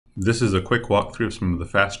This is a quick walkthrough of some of the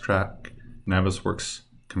Fasttrack Navisworks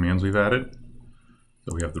commands we've added.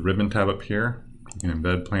 So we have the ribbon tab up here. You can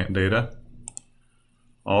embed plant data.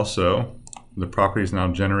 Also, the property is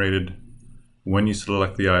now generated when you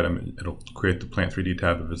select the item. It'll create the Plant 3D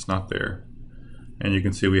tab if it's not there. And you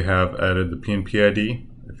can see we have added the PNP ID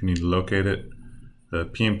if you need to locate it, the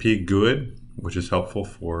PNP GUID, which is helpful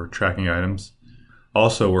for tracking items.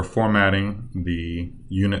 Also, we're formatting the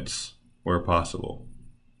units where possible.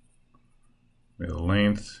 We have the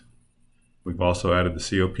length. We've also added the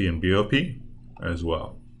COP and BOP as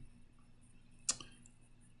well.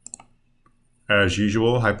 As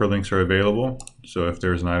usual, hyperlinks are available. So if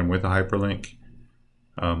there's an item with a hyperlink,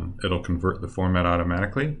 it'll convert the format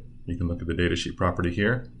automatically. You can look at the datasheet property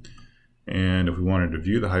here. And if we wanted to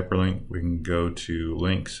view the hyperlink, we can go to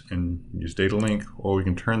links and use data link, or we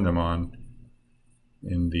can turn them on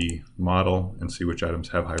in the model and see which items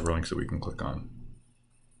have hyperlinks that we can click on.